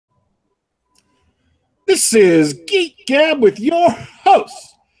This is Geek Gab with your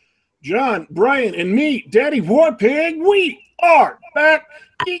hosts, John, Brian, and me, Daddy Warpig. We are back,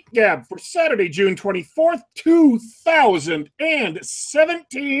 Geek Gab, for Saturday, June 24th,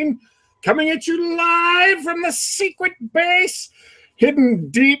 2017. Coming at you live from the secret base, hidden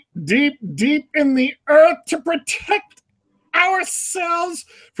deep, deep, deep in the earth to protect ourselves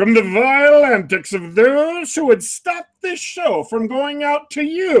from the vile antics of those who would stop this show from going out to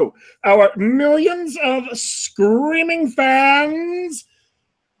you, our millions of screaming fans.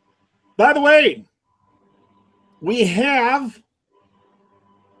 By the way, we have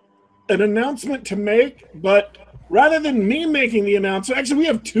an announcement to make, but rather than me making the announcement, actually we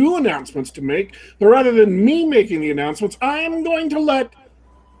have two announcements to make, but rather than me making the announcements, I'm going to let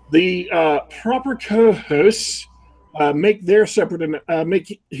the proper co-hosts make his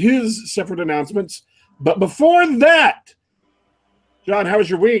separate announcements. But before that, John, how was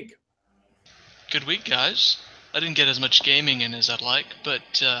your week? Good week, guys. I didn't get as much gaming in as I'd like,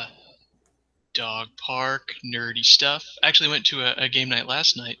 but dog park, nerdy stuff. Actually went to a game night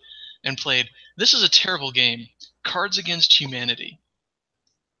last night and played, this is a terrible game, Cards Against Humanity.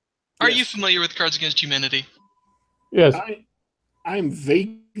 Are you familiar with Cards Against Humanity? Yes. I'm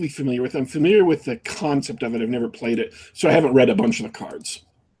vaguely familiar with it. I'm familiar with the concept of it. I've never played it, so I haven't read a bunch of the cards.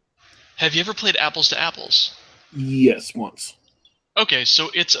 Have you ever played Apples to Apples? Yes, once. Okay,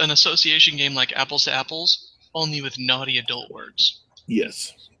 so it's an association game like Apples to Apples, only with naughty adult words.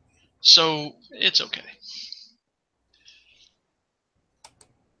 Yes. So, it's okay.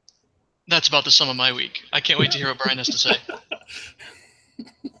 That's about the sum of my week. I can't wait to hear what Brian has to say.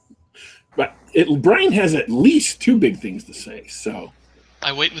 But Brian has at least two big things to say, so.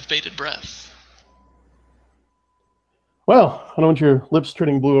 I wait with bated breath. Well, I don't want your lips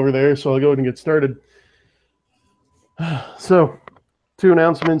turning blue over there, so I'll go ahead and get started. So, two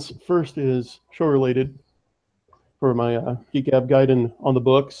announcements. First is show-related for my Geek Gab guide on the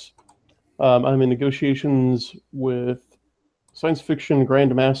books. I'm in negotiations with Science Fiction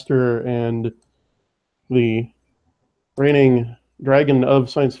Grandmaster and the reigning dragon of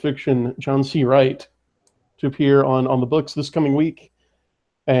science fiction, John C. Wright, to appear on the books this coming week.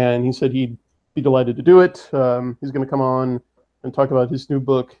 And he said he'd be delighted to do it. He's going to come on and talk about his new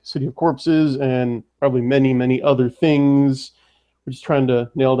book, City of Corpses, and probably many, many other things. We're just trying to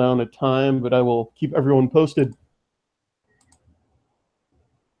nail down a time, but I will keep everyone posted.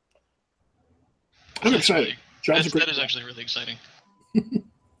 I'm excited. That is actually really exciting.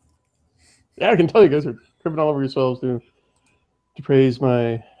 Yeah, I can tell you guys are tripping all over yourselves to praise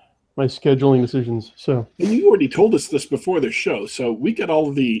my scheduling decisions. So, and you already told us this before the show, so we got all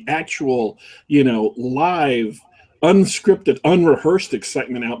of the actual, live, unscripted, unrehearsed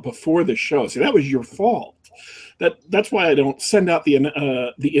excitement out before the show. See, that was your fault. That's why I don't send out the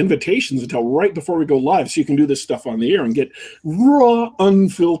invitations until right before we go live, so you can do this stuff on the air and get raw,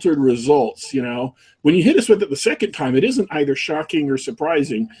 unfiltered results. When you hit us with it the second time, it isn't either shocking or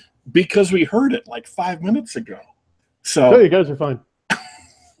surprising because we heard it like 5 minutes ago. So you guys are fine.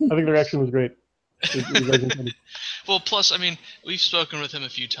 I think the reaction was great. Well, plus, I mean, we've spoken with him a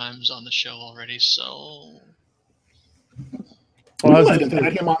few times on the show already, so. Well, I've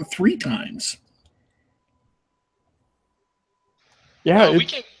had him on 3 times. Yeah, we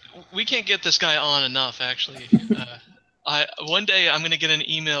can't get this guy on enough. Actually, one day I'm gonna get an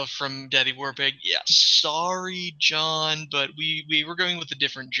email from Daddy Warpig. Yeah, sorry, John, but we were going with a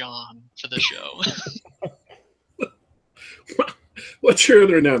different John for the show. What's your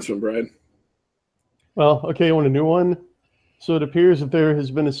other announcement, Brian? Well, okay, you want a new one? So it appears that there has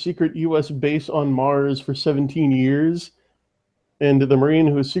been a secret U.S. base on Mars for 17 years, and the Marine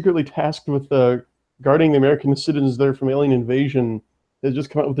who is secretly tasked with guarding the American citizens there from alien invasion has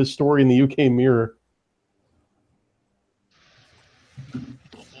just come out with this story in the UK Mirror.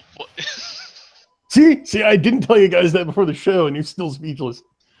 What? See, I didn't tell you guys that before the show, and you're still speechless.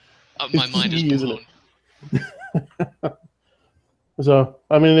 My mind is blown. So,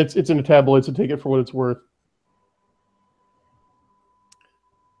 I mean, it's in a tabloid, so take it for what it's worth.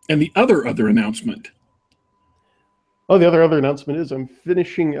 And the other announcement. Oh, the other announcement is I'm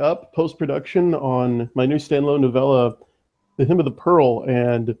finishing up post-production on my new standalone novella, The Hymn of the Pearl,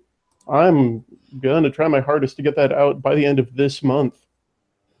 and I'm going to try my hardest to get that out by the end of this month.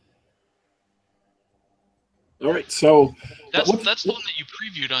 All right, so that's the one that you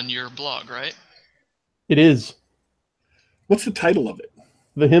previewed on your blog, right? It is. What's the title of it?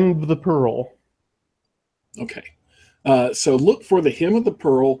 The Hymn of the Pearl. Okay. So look for The Hymn of the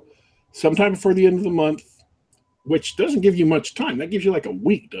Pearl sometime before the end of the month, which doesn't give you much time. That gives you like a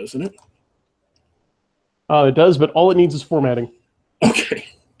week, doesn't it? It does, but all it needs is formatting. Okay.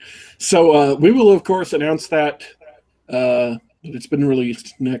 So we will, of course, announce that it's been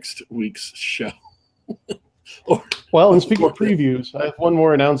released next week's show. Well, and speaking of previews, I have one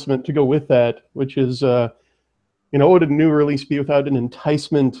more announcement to go with that, which is, what would a new release be without an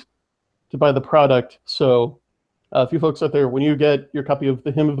enticement to buy the product? So if you folks out there, when you get your copy of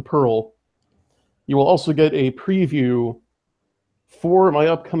The Hymn of the Pearl, you will also get a preview for my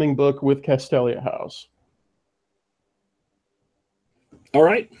upcoming book with Castalia House. All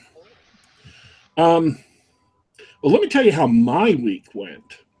right. Well, let me tell you how my week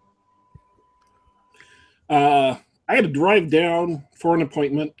went. I had to drive down for an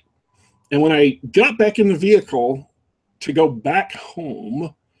appointment, and when I got back in the vehicle to go back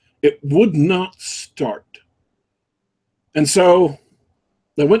home, it would not start. And so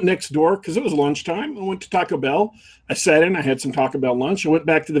I went next door because it was lunchtime. I went to Taco Bell. I sat in. I had some Taco Bell lunch. I went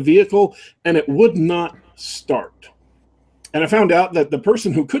back to the vehicle, and it would not start. And I found out that the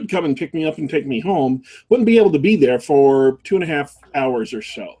person who could come and pick me up and take me home wouldn't be able to be there for 2.5 hours or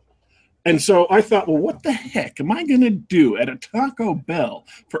so. And so I thought, well, what the heck am I going to do at a Taco Bell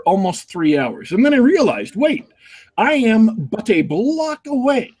for almost 3 hours? And then I realized, wait, I am but a block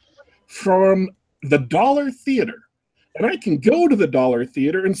away from the Dollar Theater. And I can go to the Dollar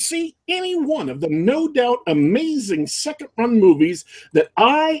Theater and see any one of the no doubt amazing second-run movies that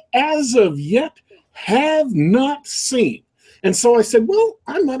I, as of yet, have not seen. And so I said, well,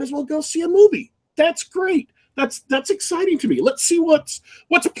 I might as well go see a movie. That's great. That's exciting to me. Let's see what's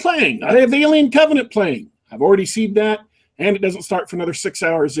playing. I have Alien Covenant playing. I've already seen that, and it doesn't start for another 6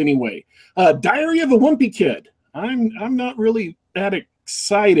 hours anyway. Diary of a Wimpy Kid. I'm not really that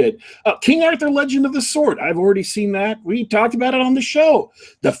excited. King Arthur: Legend of the Sword. I've already seen that. We talked about it on the show.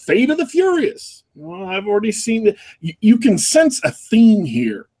 The Fate of the Furious. Well, I've already seen that. You can sense a theme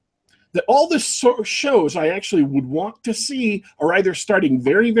here. That all the shows I actually would want to see are either starting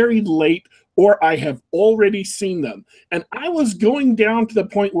very, very late or I have already seen them. And I was going down to the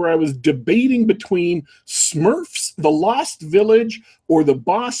point where I was debating between Smurfs, The Lost Village, or The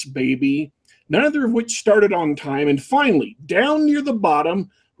Boss Baby, neither of which started on time. And finally, down near the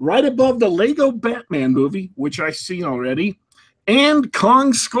bottom, right above the Lego Batman movie, which I've seen already, and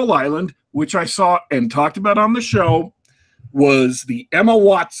Kong Skull Island, which I saw and talked about on the show, was the Emma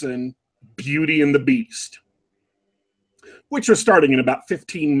Watson Beauty and the Beast, which was starting in about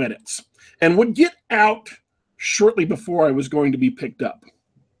 15 minutes and would get out shortly before I was going to be picked up.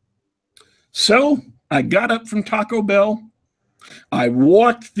 So I got up from Taco Bell. I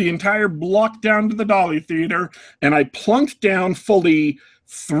walked the entire block down to the Dollar Theater, and I plunked down fully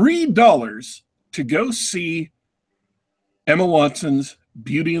 $3 to go see Emma Watson's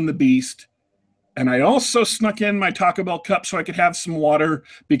Beauty and the Beast. And I also snuck in my Taco Bell cup so I could have some water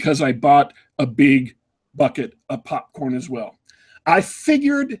because I bought a big bucket of popcorn as well. I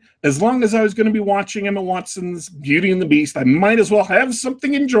figured as long as I was going to be watching Emma Watson's Beauty and the Beast, I might as well have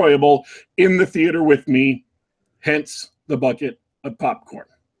something enjoyable in the theater with me, hence the bucket of popcorn.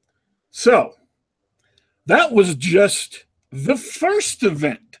 So that was just the first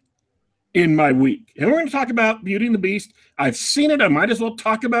event in my week. And we're going to talk about Beauty and the Beast. I've seen it. I might as well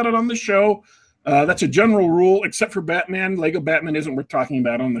talk about it on the show. That's a general rule, except for Batman. Lego Batman isn't worth talking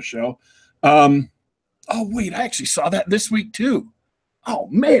about on the show. Oh, wait, I actually saw that this week, too. Oh,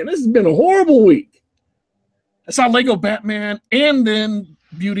 man, this has been a horrible week. I saw Lego Batman and then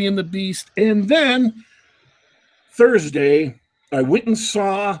Beauty and the Beast. And then Thursday, I went and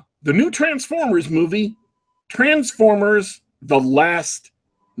saw the new Transformers movie, Transformers: The Last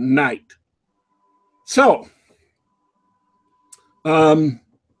Night. So,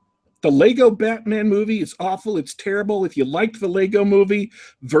 the Lego Batman movie is awful. It's terrible. If you liked the Lego movie,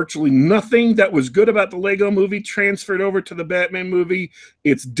 virtually nothing that was good about the Lego movie transferred over to the Batman movie.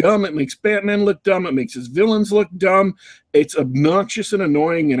 It's dumb. It makes Batman look dumb. It makes his villains look dumb. It's obnoxious and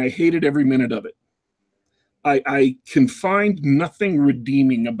annoying, and I hated every minute of it. I can find nothing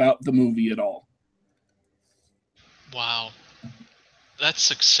redeeming about the movie at all. Wow. That's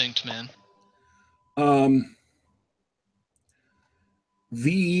succinct, man.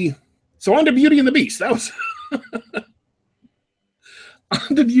 So on to Beauty and the Beast. That was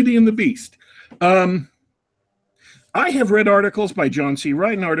on to Beauty and the Beast. I have read articles by John C.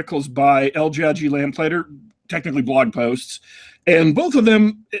 Wright and articles by L. Judgy Lamplighter, technically blog posts, and both of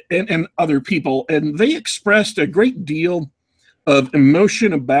them and other people, and they expressed a great deal of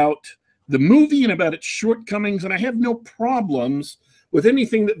emotion about the movie and about its shortcomings, and I have no problems with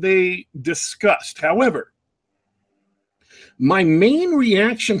anything that they discussed. However, my main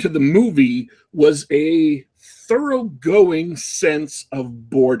reaction to the movie was a thoroughgoing sense of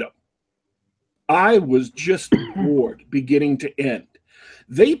boredom. I was just bored beginning to end.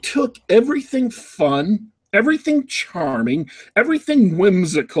 They took everything fun, everything charming, everything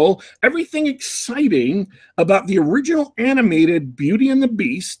whimsical, everything exciting about the original animated Beauty and the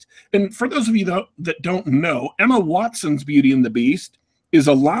Beast. And for those of you that don't know, Emma Watson's Beauty and the Beast is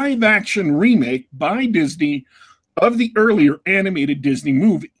a live action remake by Disney of the earlier animated Disney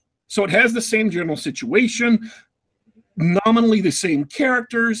movie. So it has the same general situation, nominally the same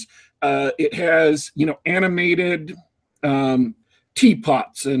characters. It has, animated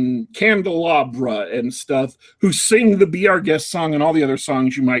teapots and candelabra and stuff who sing the Be Our Guest song and all the other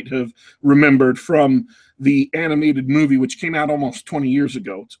songs you might have remembered from the animated movie, which came out almost 20 years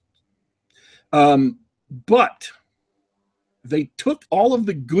ago. But they took all of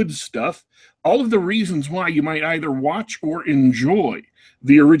the good stuff, all of the reasons why you might either watch or enjoy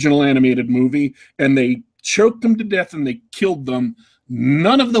the original animated movie, and they choked them to death and they killed them.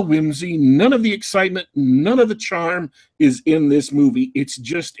 None of the whimsy, none of the excitement, none of the charm is in this movie. It's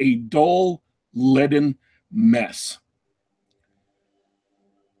just a dull, leaden mess.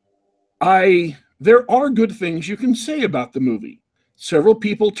 There are good things you can say about the movie. Several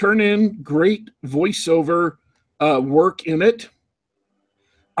people turn in great voiceover work in it.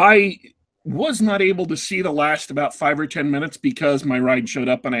 I was not able to see the last about 5 or 10 minutes because my ride showed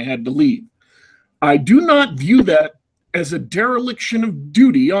up and I had to leave. I do not view that as a dereliction of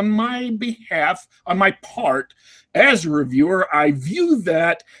duty on my behalf, on my part, as a reviewer. I view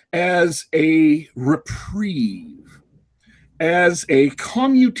that as a reprieve, as a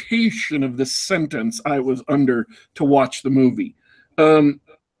commutation of the sentence I was under to watch the movie. I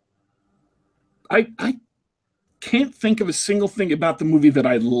can't think of a single thing about the movie that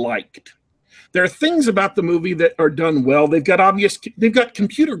I liked. There are things about the movie that are done well. They've got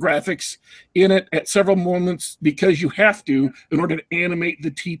computer graphics in it at several moments because you have to in order to animate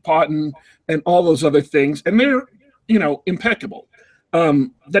the teapot and all those other things. And they're, impeccable.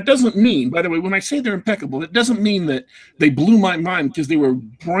 That doesn't mean, by the way, when I say they're impeccable, it doesn't mean that they blew my mind because they were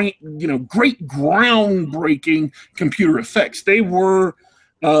great groundbreaking computer effects. They were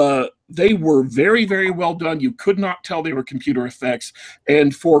very, very well done. You could not tell they were computer effects.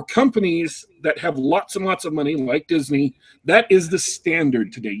 And for companies that have lots and lots of money, like Disney, that is the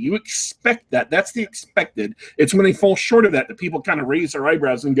standard today. You expect that. That's the expected. It's when they fall short of that people kind of raise their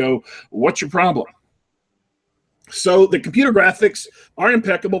eyebrows and go, what's your problem? So the computer graphics are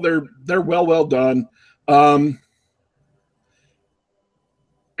impeccable. They're well done.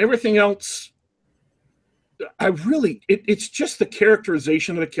 Everything else, it's just the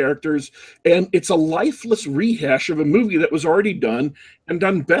characterization of the characters, and it's a lifeless rehash of a movie that was already done and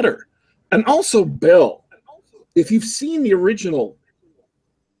done better. And also Belle. If you've seen the original,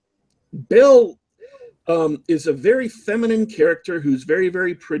 Belle is a very feminine character who's very,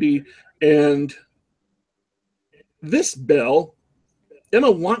 very pretty. And this Belle,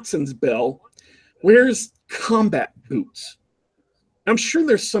 Emma Watson's Belle, wears combat boots. I'm sure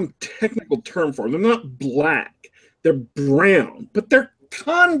there's some technical term for them. They're not black. They're brown, but they're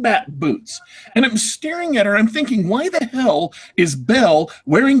combat boots. And I'm staring at her. I'm thinking, why the hell is Belle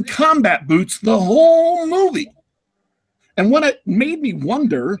wearing combat boots the whole movie? And what it made me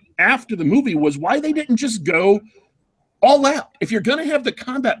wonder after the movie was why they didn't just go all out. If you're going to have the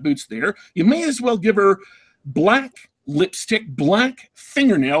combat boots there, you may as well give her black lipstick, black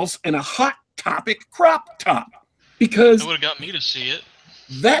fingernails, and a Hot Topic crop top. Because that would have got me to see it.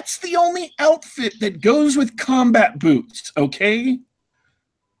 That's the only outfit that goes with combat boots, okay?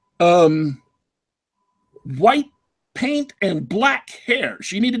 White paint and black hair.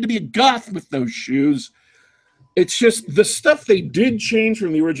 She needed to be a goth with those shoes. It's just the stuff they did change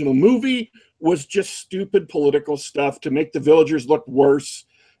from the original movie was just stupid political stuff to make the villagers look worse.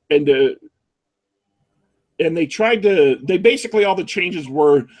 And they basically, all the changes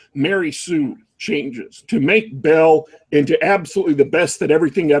were Mary Sue changes to make Belle into absolutely the best at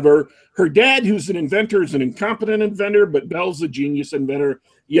everything ever. Her dad, who's an inventor, is an incompetent inventor, but Belle's a genius inventor,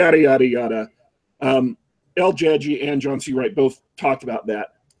 yada, yada, yada. El Jadji and John C. Wright both talked about that.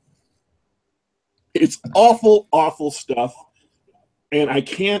 It's awful, awful stuff, and I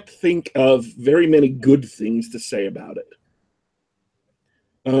can't think of very many good things to say about it.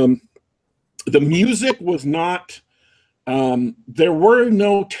 The music was not... there were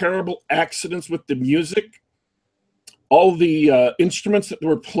no terrible accidents with the music. All the instruments that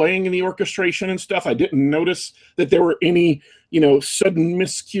were playing in the orchestration and stuff, I didn't notice that there were any, sudden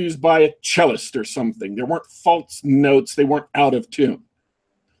miscues by a cellist or something. There weren't false notes. They weren't out of tune.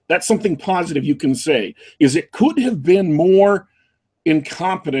 That's something positive you can say, is it could have been more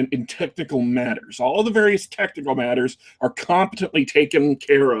incompetent in technical matters. All the various technical matters are competently taken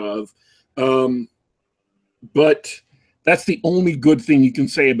care of. But That's the only good thing you can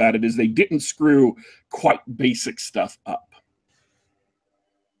say about it, is they didn't screw quite basic stuff up.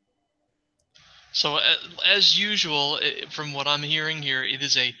 So, as usual, from what I'm hearing here, it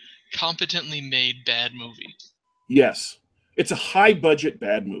is a competently made bad movie. Yes, it's a high-budget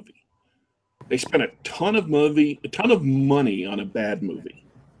bad movie. They spent a ton of money on a bad movie.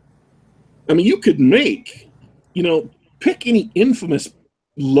 I mean, you could make, pick any infamous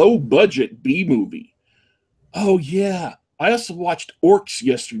low-budget B movie. Oh yeah, I also watched Orcs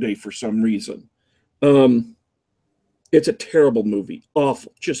yesterday for some reason. It's a terrible movie,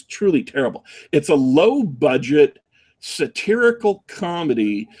 awful, just truly terrible. It's a low-budget satirical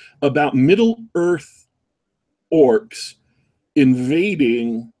comedy about Middle-earth orcs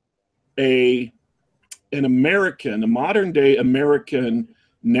invading a modern-day American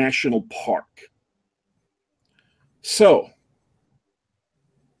national park. So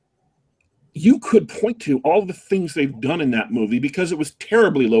you could point to all the things they've done in that movie because it was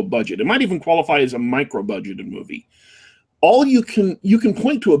terribly low budget. It might even qualify as a micro-budgeted movie. All you can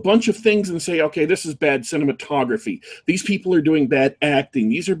point to a bunch of things and say, okay, this is bad cinematography. These people are doing bad acting.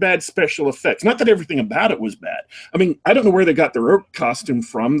 These are bad special effects. Not that everything about it was bad. I mean, I don't know where they got their orc costume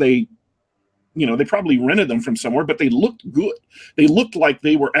from. They probably rented them from somewhere, but they looked good. They looked like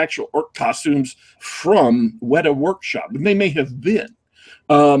they were actual orc costumes from Weta Workshop, and they may have been.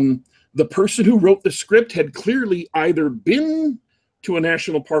 The person who wrote the script had clearly either been to a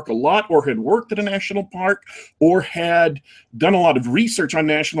national park a lot, or had worked at a national park, or had done a lot of research on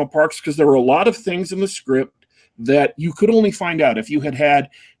national parks, because there were a lot of things in the script that you could only find out if you had had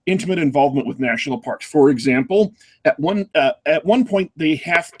intimate involvement with national parks. For example, at one point, they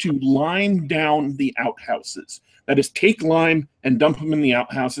have to lime down the outhouses. That is, take lime and dump them in the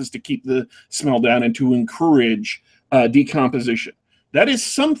outhouses to keep the smell down and to encourage decomposition. That is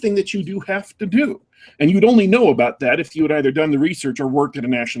something that you do have to do. And you'd only know about that if you had either done the research or worked at a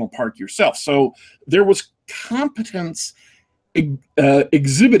national park yourself. So there was competence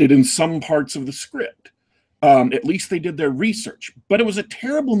exhibited in some parts of the script. At least they did their research. But it was a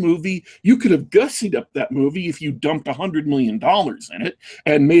terrible movie. You could have gussied up that movie if you dumped $100 million in it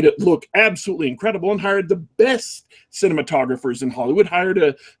and made it look absolutely incredible and hired the best cinematographers in Hollywood, hired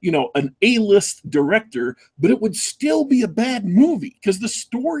an A-list director, but it would still be a bad movie because the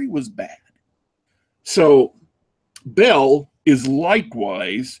story was bad. So Belle is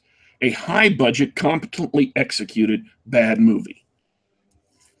likewise a high-budget, competently executed bad movie.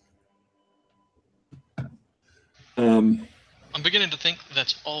 I'm beginning to think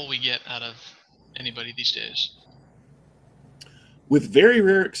that's all we get out of anybody these days. With very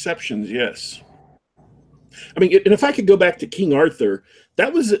rare exceptions, yes. I mean, and if I could go back to King Arthur,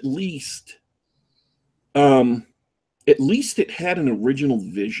 that was at least it had an original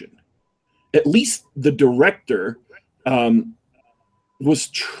vision. At least the director was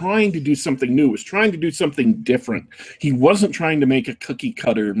trying to do something new, was trying to do something different. He wasn't trying to make a cookie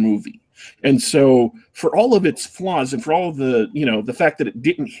cutter movie. And so for all of its flaws and for all of the fact that it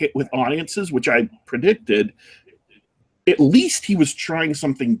didn't hit with audiences, which I predicted, at least he was trying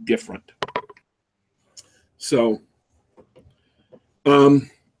something different. So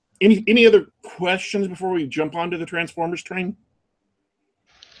any other questions before we jump onto the Transformers train?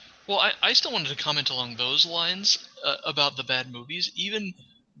 Well, I still wanted to comment along those lines about the bad movies. Even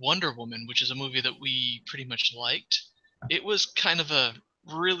Wonder Woman, which is a movie that we pretty much liked, it was kind of a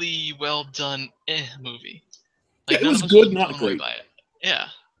really well done movie. Like, yeah, it was good, not great. By it. Yeah.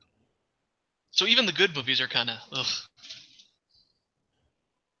 So even the good movies are kind of ugh.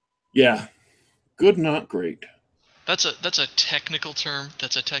 Yeah, good, not great. That's a technical term.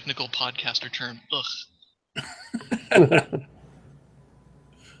 That's a technical podcaster term. Ugh.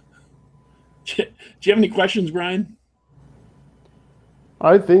 Do you have any questions, Brian?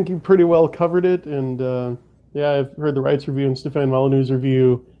 I think you pretty well covered it, and yeah, I've heard the Rights review and Stefan Molyneux's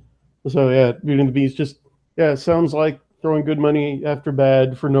review. So yeah, Beauty and the Beast it sounds like throwing good money after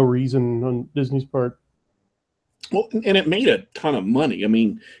bad for no reason on Disney's part. Well, and it made a ton of money. I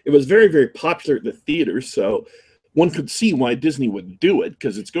mean, it was very, very popular at the theaters, so one could see why Disney would do it,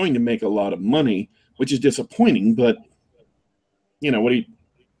 because it's going to make a lot of money, which is disappointing, but they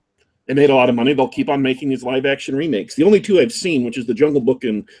made a lot of money. They'll keep on making these live-action remakes. The only two I've seen, which is The Jungle Book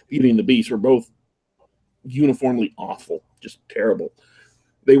and Beauty and the Beast, were both uniformly awful, just terrible.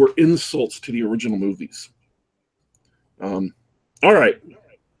 They were insults to the original movies. All right.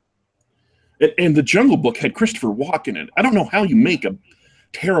 And The Jungle Book had Christopher Walken in it. I don't know how you make a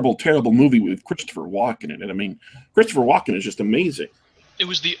terrible, terrible movie with Christopher Walken in it. I mean, Christopher Walken is just amazing. It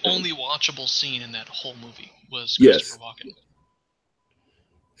was the only watchable scene in that whole movie was Christopher Walken.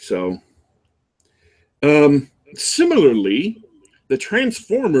 So, Similarly, the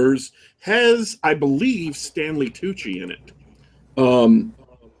Transformers has, I believe, Stanley Tucci in it.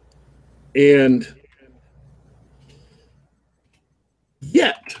 And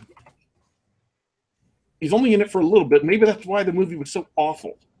yet, he's only in it for a little bit. Maybe that's why the movie was so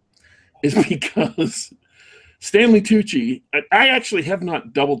awful, is because Stanley Tucci, I actually have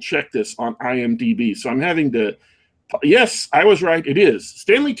not double-checked this on IMDb, so I'm having to, yes, I was right, it is.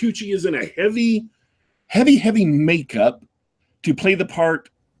 Stanley Tucci is in a heavy makeup to play the part.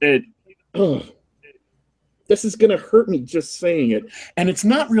 This is going to hurt me just saying it. And it's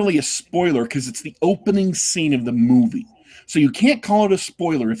not really a spoiler because it's the opening scene of the movie. So you can't call it a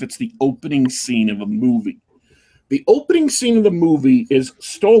spoiler if it's the opening scene of a movie. The opening scene of the movie is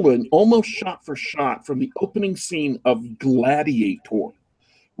stolen almost shot for shot from the opening scene of Gladiator,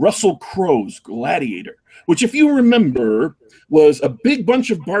 Russell Crowe's Gladiator, which, if you remember, was a big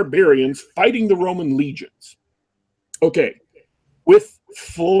bunch of barbarians fighting the Roman legions. Okay, with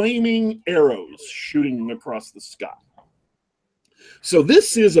flaming arrows shooting across the sky. So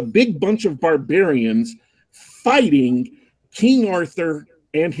this is a big bunch of barbarians fighting King Arthur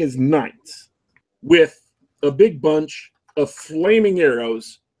and his knights with a big bunch of flaming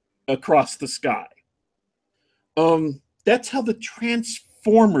arrows across the sky. That's how the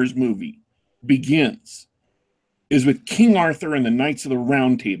Transformers movie begins, is with King Arthur and the Knights of the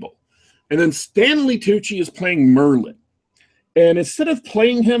Round Table. And then Stanley Tucci is playing Merlin. And instead of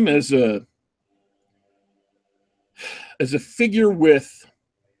playing him as a figure with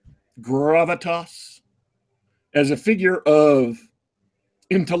gravitas, as a figure of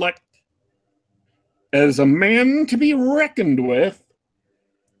intellect, as a man to be reckoned with,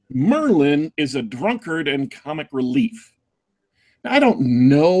 Merlin is a drunkard and comic relief. Now, I don't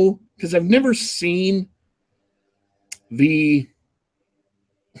know, because I've never seen the...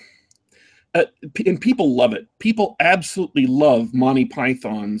 and people love it. People absolutely love Monty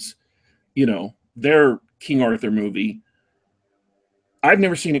Python's, their King Arthur movie. I've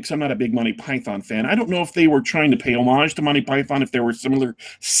never seen it because I'm not a big Monty Python fan. I don't know if they were trying to pay homage to Monty Python, if there were similar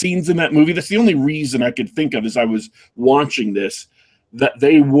scenes in that movie. That's the only reason I could think of as I was watching this, that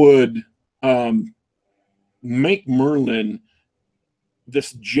they would make Merlin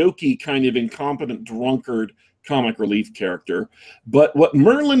this jokey kind of incompetent drunkard comic relief character. But what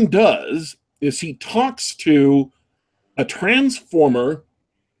Merlin does is he talks to a transformer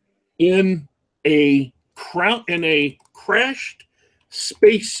in a crashed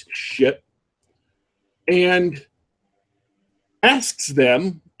spaceship and asks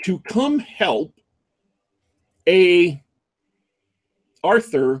them to come help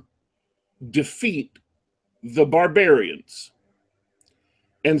Arthur defeat the barbarians.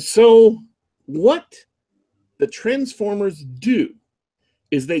 And so what the Transformers do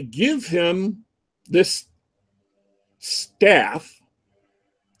is they give him this staff,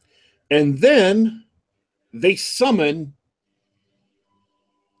 and then they summon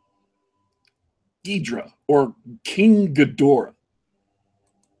Ghidorah, or King Ghidorah,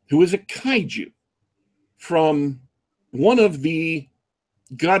 who is a kaiju from one of the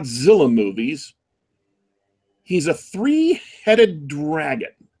Godzilla movies. He's a three-headed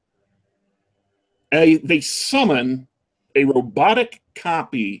dragon. They summon a robotic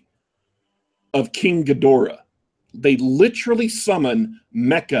copy of King Ghidorah. They literally summon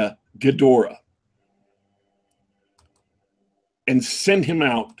Mecha Ghidorah and send him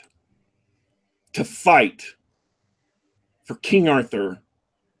out to fight for King Arthur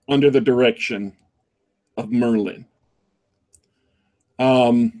under the direction of Merlin.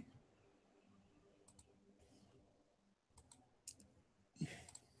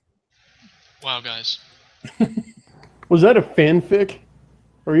 Wow, guys. Was that a fanfic?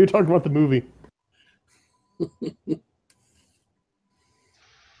 Or are you talking about the movie?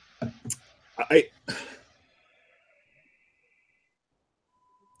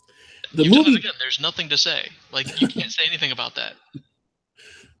 The movie, again, there's nothing to say. Like, you can't say anything about that.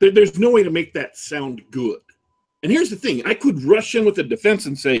 There's no way to make that sound good. And here's the thing. I could rush in with a defense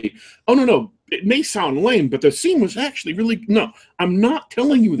and say, oh, no, it may sound lame, but the scene was actually really... No, I'm not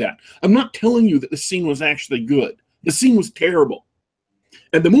telling you that. I'm not telling you that the scene was actually good. The scene was terrible.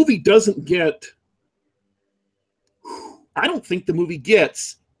 And the movie doesn't get... I don't think the movie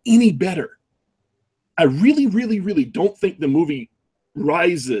gets any better. I really, really, really don't think the movie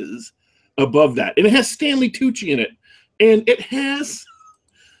rises above that. And it has Stanley Tucci in it. And it has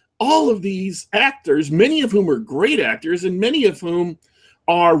all of these actors, many of whom are great actors, and many of whom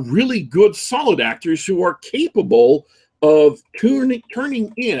are really good, solid actors who are capable of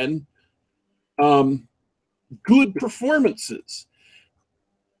turning in good performances.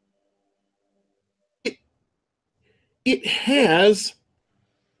 it has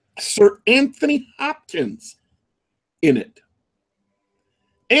Sir Anthony Hopkins in it.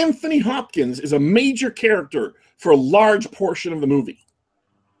 Anthony Hopkins is a major character for a large portion of the movie.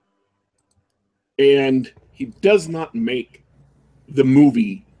 And he does not make the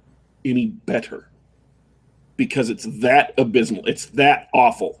movie any better because it's that abysmal. It's that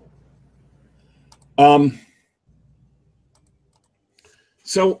awful.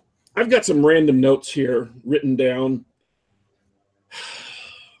 So I've got some random notes here written down.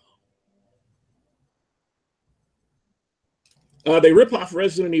 They rip off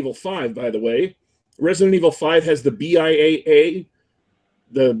Resident Evil 5, by the way. Resident Evil 5 has the BIAA,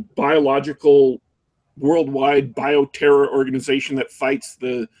 the biological worldwide bioterror organization that fights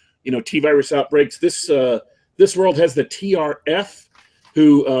the T-virus outbreaks. This world has the TRF,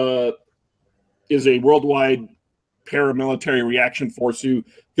 who is a worldwide paramilitary reaction force who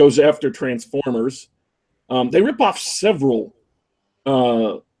goes after Transformers. They rip off several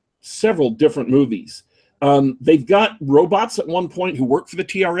different movies. They've got robots at one point who work for the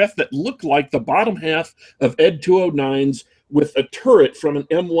TRF that look like the bottom half of Ed 209's with a turret from an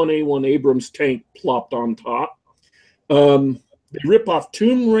M1A1 Abrams tank plopped on top. They rip off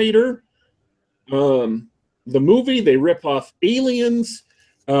Tomb Raider, the movie. They rip off Aliens.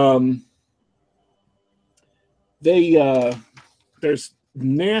 They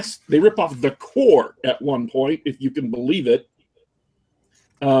rip off The Core at one point, if you can believe it.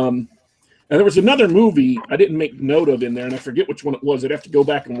 And there was another movie I didn't make note of in there, and I forget which one it was. I'd have to go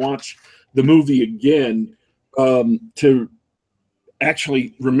back and watch the movie again to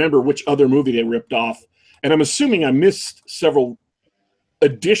actually remember which other movie they ripped off. And I'm assuming I missed several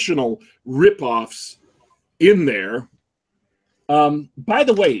additional rip-offs in there. By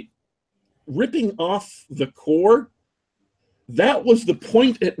the way, ripping off The Core, that was the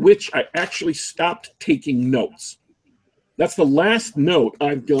point at which I actually stopped taking notes. That's the last note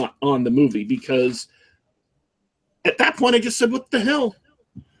I've got on the movie, because at that point I just said, what the hell?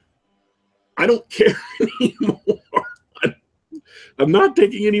 I don't care anymore. I'm not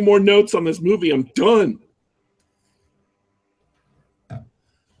taking any more notes on this movie. I'm done.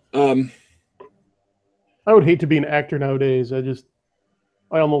 I would hate to be an actor nowadays.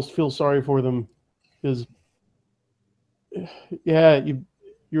 I almost feel sorry for them, because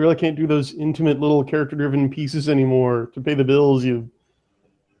you really can't do those intimate little character-driven pieces anymore to pay the bills. You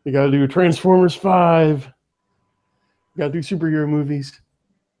got to do Transformers 5. You got to do superhero movies.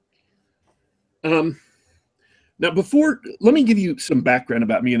 Now, let me give you some background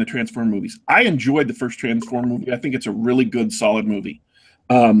about me and the Transformer movies. I enjoyed the first Transformer movie. I think it's a really good, solid movie.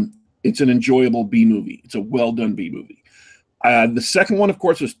 It's an enjoyable B movie. It's a well-done B movie. The second one, of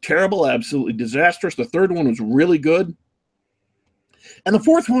course, was terrible, absolutely disastrous. The third one was really good. And the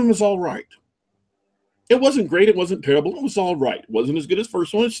fourth one was all right. It wasn't great. It wasn't terrible. It was all right. It wasn't as good as the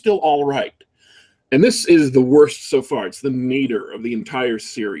first one. It's still all right. And this is the worst so far. It's the nadir of the entire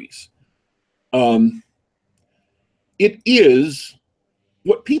series. It is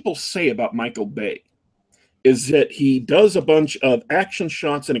what people say about Michael Bay is that he does a bunch of action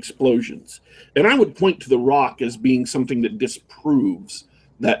shots and explosions. And I would point to The Rock as being something that disproves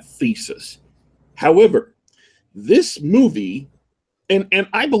that thesis. However, this movie, and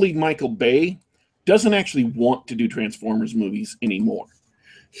I believe Michael Bay doesn't actually want to do Transformers movies anymore.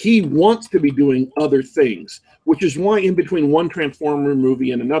 He wants to be doing other things, which is why in between one Transformer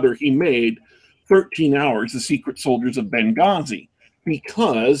movie and another, he made 13 Hours, The Secret Soldiers of Benghazi,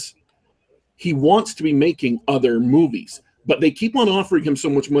 because he wants to be making other movies. But they keep on offering him so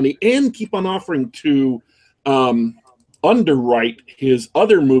much money and keep on offering to underwrite his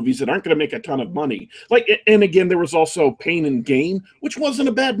other movies that aren't going to make a ton of money. And again, there was also Pain and Gain, which wasn't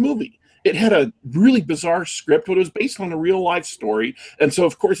a bad movie. It had a really bizarre script, but it was based on a real life story. And so,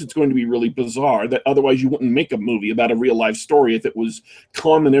 of course, it's going to be really bizarre that otherwise you wouldn't make a movie about a real life story if it was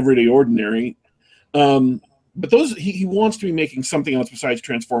common, everyday, ordinary. But he wants to be making something else besides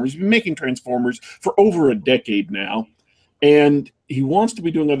Transformers. He's been making Transformers for over a decade now. And he wants to be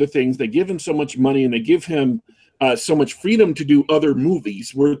doing other things. They give him so much money and they give him so much freedom to do other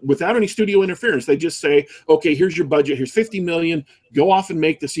movies without any studio interference. They just say, okay, here's your budget. Here's $50 million. Go off and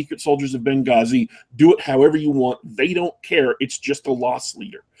make The Secret Soldiers of Benghazi. Do it however you want. They don't care. It's just a loss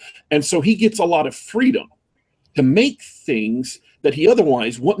leader. And so he gets a lot of freedom to make things that he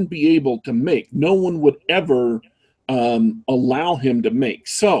otherwise wouldn't be able to make. No one would ever allow him to make.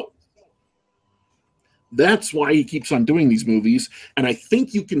 So that's why he keeps on doing these movies. And I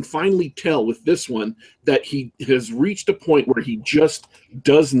think you can finally tell with this one that he has reached a point where he just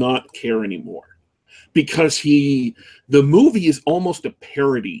does not care anymore. Because the movie is almost a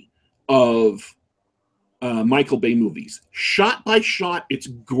parody of Michael Bay movies. Shot by shot, it's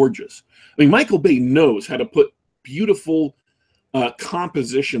gorgeous. I mean, Michael Bay knows how to put beautiful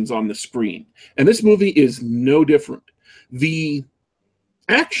compositions on the screen. And this movie is no different. The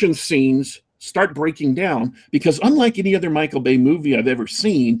action scenes start breaking down because, unlike any other Michael Bay movie I've ever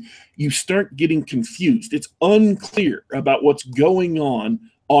seen, you start getting confused. It's unclear about what's going on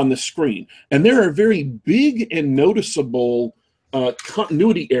the screen. And there are very big and noticeable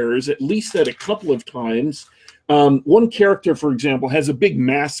continuity errors, at least at a couple of times. One character, for example, has a big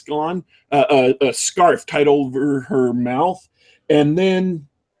mask on, a scarf tied over her mouth, and then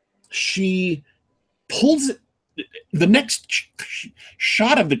she pulls it. The next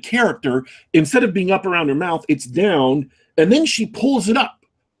shot of the character, instead of being up around her mouth, it's down, and then she pulls it up.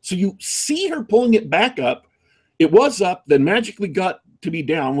 So you see her pulling it back up. It was up, then magically got to be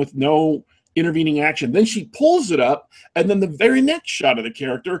down with no intervening action. Then she pulls it up, and then the very next shot of the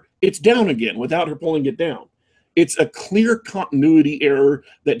character, it's down again without her pulling it down. It's a clear continuity error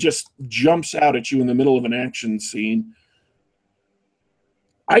that just jumps out at you in the middle of an action scene.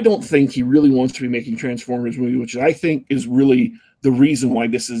 I don't think he really wants to be making Transformers movie, which I think is really the reason why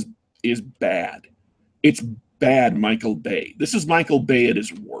this is bad. It's bad Michael Bay. This is Michael Bay at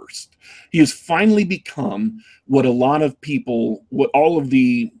his worst. He has finally become what a lot of people, what all of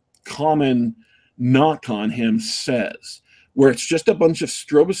the common knock on him says, where it's just a bunch of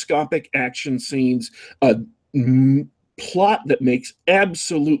stroboscopic action scenes, a plot that makes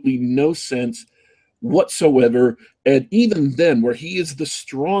absolutely no sense whatsoever. And even then, where he is the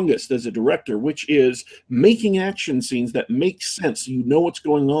strongest as a director, which is making action scenes that make sense, so you know what's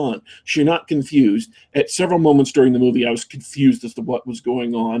going on, so you're not confused. At several moments during the movie, I was confused as to what was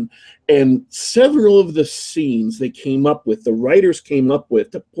going on. And several of the scenes they came up with, the writers came up with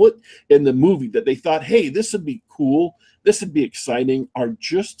to put in the movie that they thought, hey, this would be cool, this would be exciting, are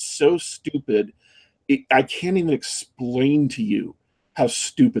just so stupid. I can't even explain to you how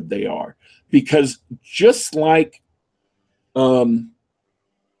stupid they are. Because just like, Mecha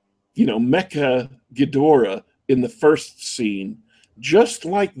Ghidorah in the first scene, just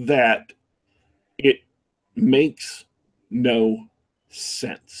like that, it makes no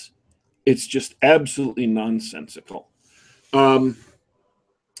sense. It's just absolutely nonsensical. I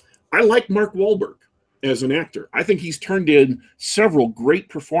like Mark Wahlberg as an actor. I think he's turned in several great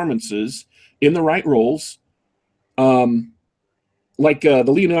performances in the right roles. Like the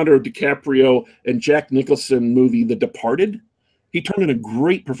Leonardo DiCaprio and Jack Nicholson movie, The Departed. He turned in a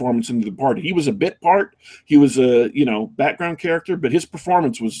great performance in The Departed. He was a bit part. He was a background character, but his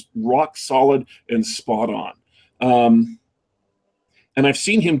performance was rock solid and spot on. And I've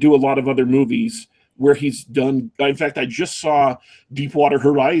seen him do a lot of other movies where he's done. In fact, I just saw Deepwater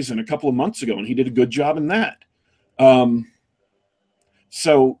Horizon a couple of months ago, and he did a good job in that.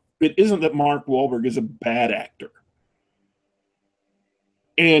 So it isn't that Mark Wahlberg is a bad actor.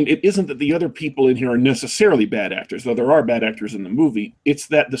 And it isn't that the other people in here are necessarily bad actors, though there are bad actors in the movie. It's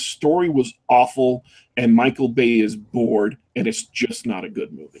that the story was awful and Michael Bay is bored, and it's just not a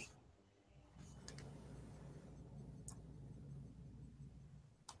good movie.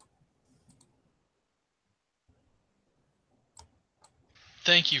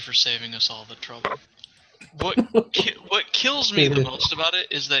 Thank you for saving us all the trouble. What kills me the most about it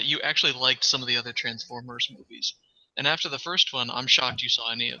is that you actually liked some of the other Transformers movies. And after the first one, I'm shocked you saw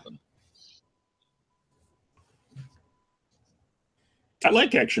any of them. I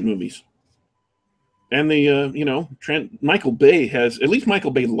like action movies. And Michael Bay at least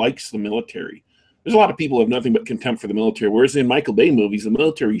Michael Bay likes the military. There's a lot of people who have nothing but contempt for the military, whereas in Michael Bay movies, the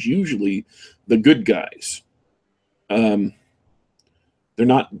military is usually the good guys. They're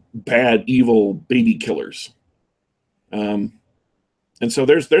not bad, evil baby killers. And so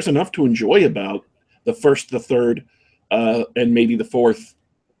there's enough to enjoy about the first, the third, and maybe the fourth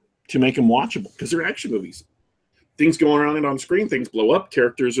to make them watchable, because they're action movies. Things go around and on screen, things blow up,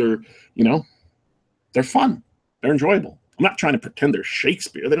 characters are, they're fun, they're enjoyable. I'm not trying to pretend they're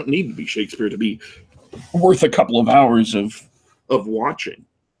Shakespeare. They don't need to be Shakespeare to be worth a couple of hours of watching.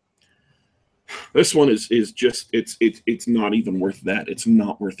 This one is just it's not even worth that. It's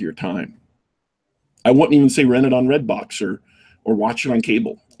not worth your time. I wouldn't even say rent it on Redbox or watch it on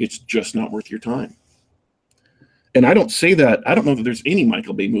cable. It's just not worth your time. And I don't say that. I don't know that there's any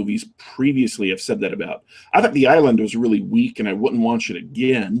Michael Bay movies previously I've said that about. I thought The Island was really weak, and I wouldn't watch it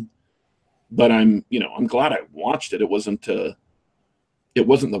again. But I'm glad I watched it. It wasn't the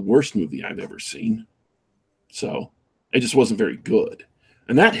worst movie I've ever seen. So it just wasn't very good.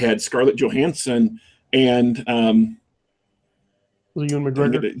 And that had Scarlett Johansson and Ewan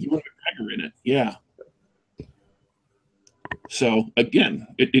McGregor. Ewan McGregor in it. Yeah. So again,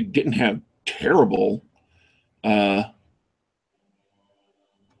 it didn't have terrible Uh,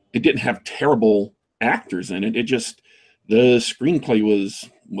 it didn't have terrible actors in it. It just the screenplay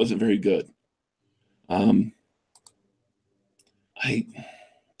wasn't very good. I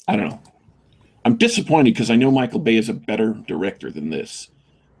don't know. I'm disappointed because I know Michael Bay is a better director than this,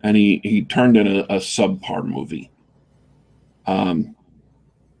 and he turned in a subpar movie.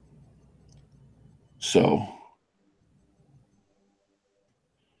 So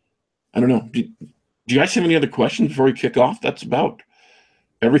I don't know. Do you guys have any other questions before we kick off? That's about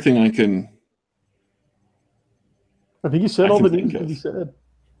everything I can. I think you said all the news that you said.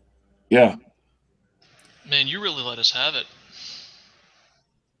 Yeah. Man, you really let us have it.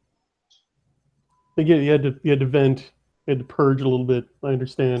 I get you had to vent, you had to purge a little bit. I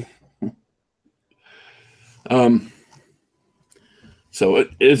understand. So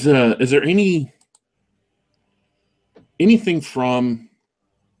is there anything from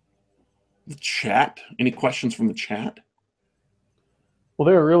the chat? Any questions from the chat? Well,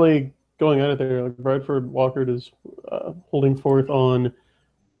 they're really going at it there. Like Bradford Walker is holding forth on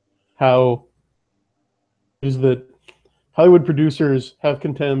how is that Hollywood producers have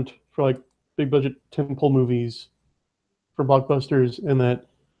contempt for like big budget tentpole movies, for blockbusters, and that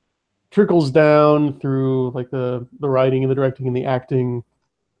trickles down through like the writing and the directing and the acting.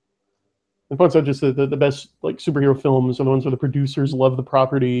 And points out just the best like superhero films are the ones where the producers love the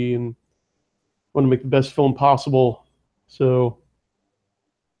property and want to make the best film possible. So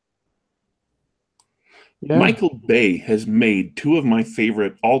yeah. Michael Bay has made two of my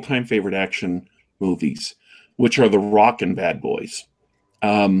all-time favorite action movies, which are The Rock and Bad Boys.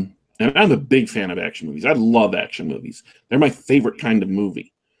 And I'm a big fan of action movies. I love action movies. They're my favorite kind of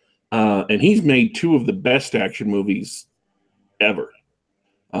movie. And he's made two of the best action movies ever.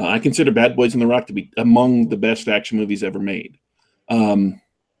 I consider Bad Boys and The Rock to be among the best action movies ever made.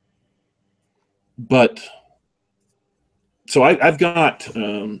 But so I've got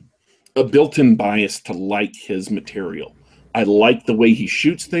a built-in bias to like his material. I like the way he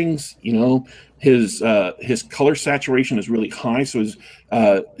shoots things. You know, his color saturation is really high, so his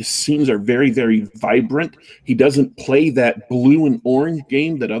scenes are very, very vibrant. He doesn't play that blue and orange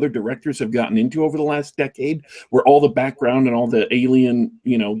game that other directors have gotten into over the last decade, where all the background and all the alien,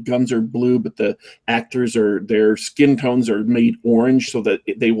 guns are blue, but the actors their skin tones are made orange so that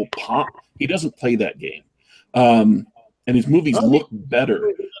they will pop. He doesn't play that game, and his movies look better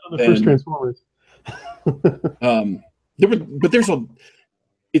than the first Transformers.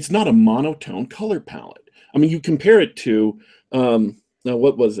 It's not a monotone color palette. I mean, you compare it to,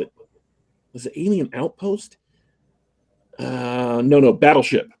 what was it? Was it Alien Outpost? No,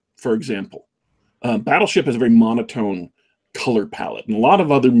 Battleship, for example. Battleship has a very monotone color palette. And a lot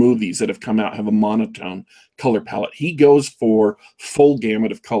of other movies that have come out have a monotone color palette. He goes for full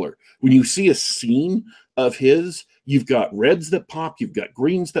gamut of color. When you see a scene of his, you've got reds that pop, you've got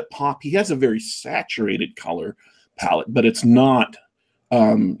greens that pop. He has a very saturated color palette, but it's not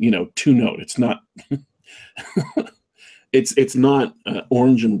two-note. It's not it's not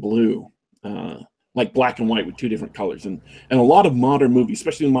orange and blue, like black and white with two different colors. And a lot of modern movies,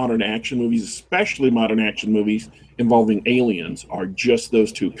 especially modern action movies involving aliens, are just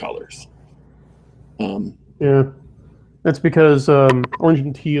those two colors. Yeah, that's because orange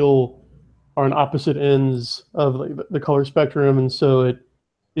and teal are on opposite ends of the color spectrum, and so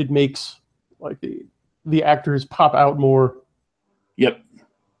it makes like the actors pop out more. Yep.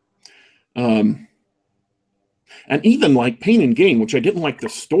 And even like Pain and Gain, which I didn't like the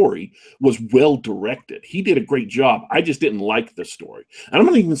story, was well directed. He did a great job. I just didn't like the story. And I'm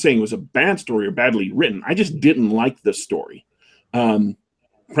not even saying it was a bad story or badly written. I just didn't like the story,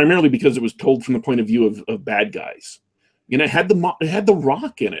 primarily because it was told from the point of view of bad guys. It had the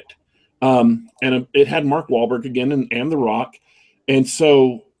Rock in it, and it had Mark Wahlberg again and the Rock, and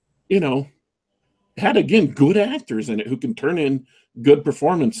so it had again good actors in it who can turn in good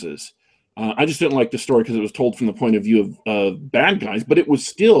performances. I just didn't like the story because it was told from the point of view of bad guys, but it was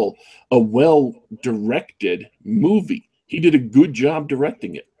still a well-directed movie. He did a good job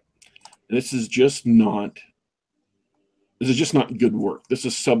directing it. This is just not good work. This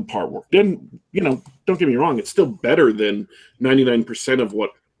is subpar work. Then, don't get me wrong, it's still better than 99% of what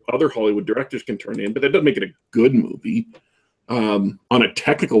other Hollywood directors can turn in, but that doesn't make it a good movie. On a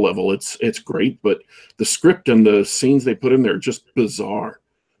technical level, it's great, but the script and the scenes they put in there are just bizarre.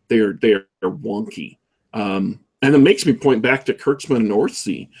 They're wonky. And it makes me point back to Kurtzman and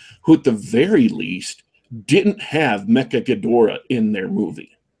Orci, who at the very least didn't have Mecha Ghidorah in their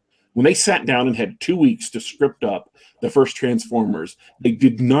movie. When they sat down and had 2 weeks to script up the first Transformers, they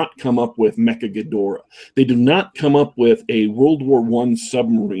did not come up with Mecha Ghidorah. They did not come up with a World War I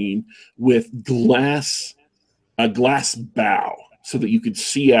submarine with glass a glass bow so that you could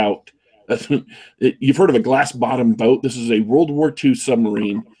see out. You've heard of a glass bottom boat. This is a World War II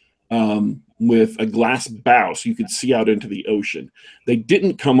submarine with a glass bow so you could see out into the ocean. They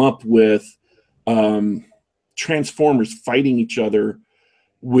didn't come up with Transformers fighting each other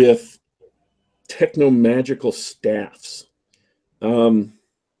with techno-magical staffs. There's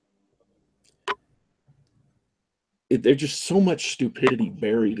just so much stupidity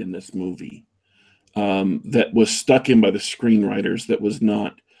buried in this movie that was stuck in by the screenwriters, that was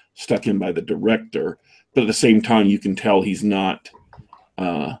not stuck in by the director. But at the same time, you can tell he's not,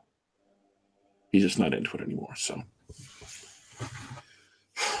 he's just not into it anymore. So,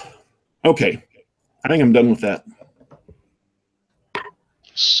 okay. I think I'm done with that.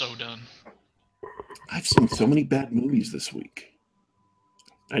 So done. I've seen so many bad movies this week.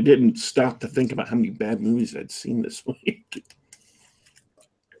 I didn't stop to think about how many bad movies I'd seen this week.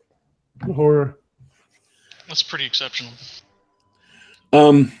 Horror. That's pretty exceptional.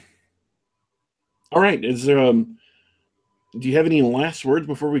 All right. Is there do you have any last words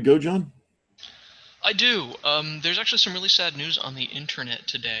before we go, John? I do. There's actually some really sad news on the internet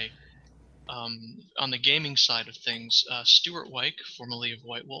today. On the gaming side of things, Stuart Wyke, formerly of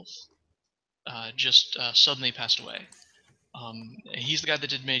White Wolf, just suddenly passed away. He's the guy that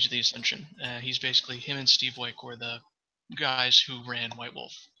did Mage of the Ascension. He's basically, him and Steve Wyke were the guys who ran White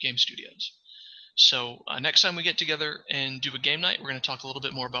Wolf Game Studios. So next time we get together and do a game night, we're going to talk a little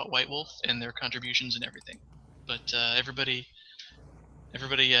bit more about White Wolf and their contributions and everything. But everybody,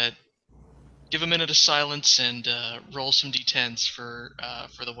 give a minute of silence and roll some d10s for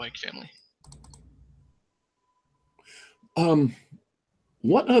the Wyke family.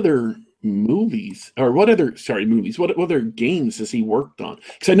 What other movies, or what other games has he worked on?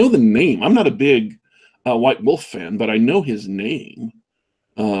 Because I know the name. I'm not a big White Wolf fan, but I know his name.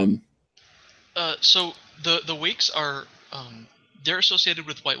 So the Wakes are they're associated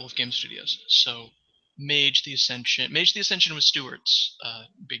with White Wolf Game Studios. So Mage the Ascension was Stuart's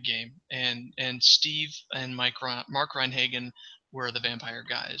big game, and Steve and Mark Reinhagen were the vampire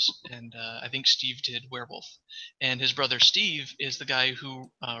guys, and I think Steve did Werewolf, and his brother Steve is the guy who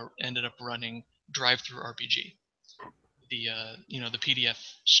ended up running Drive-Thru RPG, the the PDF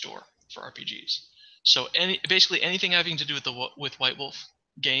store for RPGs. So basically anything having to do with White Wolf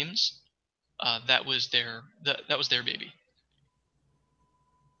games, that was their baby.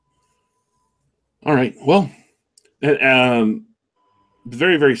 All right. Well,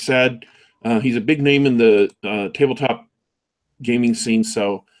 very, very sad. He's a big name in the tabletop gaming scene,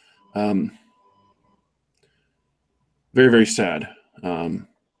 so very, very sad.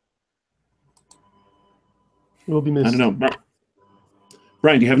 Will be missed. I don't know.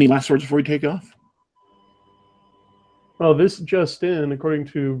 Brian, do you have any last words before we take off? Well, this just in, according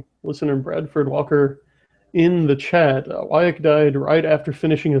to listener Bradford Walker in the chat, Wyke died right after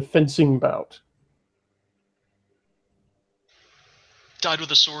finishing a fencing bout. Died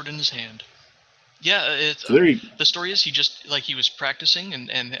with a sword in his hand. Yeah, the story is he was practicing,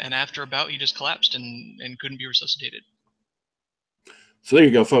 and after a bout he just collapsed and couldn't be resuscitated. So there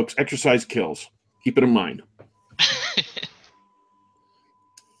you go, folks. Exercise kills. Keep it in mind.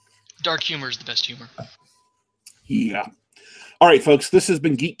 Dark humor is the best humor. Yeah. All right, folks. This has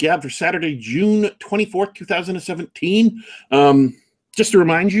been Geek Gab for Saturday, June 24th, 2017. Just to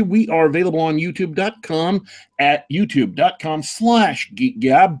remind you, we are available on youtube.com at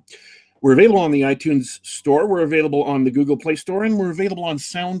youtube.com/geekgab. We're available on the iTunes Store. We're available on the Google Play Store, and we're available on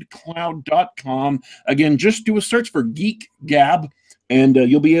SoundCloud.com. Again, just do a search for Geek Gab, and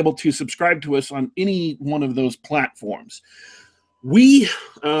you'll be able to subscribe to us on any one of those platforms. We,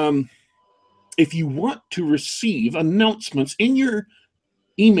 if you want to receive announcements in your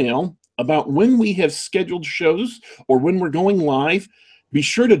email about when we have scheduled shows or when we're going live, be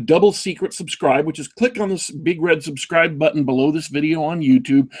sure to double secret subscribe, which is click on this big red subscribe button below this video on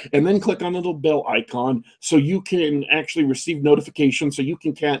YouTube, and then click on the little bell icon so you can actually receive notifications, so you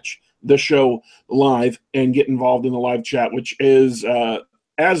can catch the show live and get involved in the live chat, which is,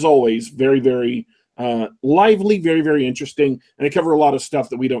 as always, very, very lively, very, very interesting, and I cover a lot of stuff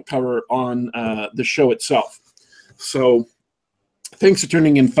that we don't cover on the show itself. So thanks for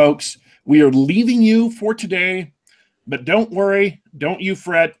tuning in, folks. We are leaving you for today, but don't worry, don't you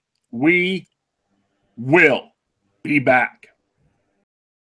fret. We will be back.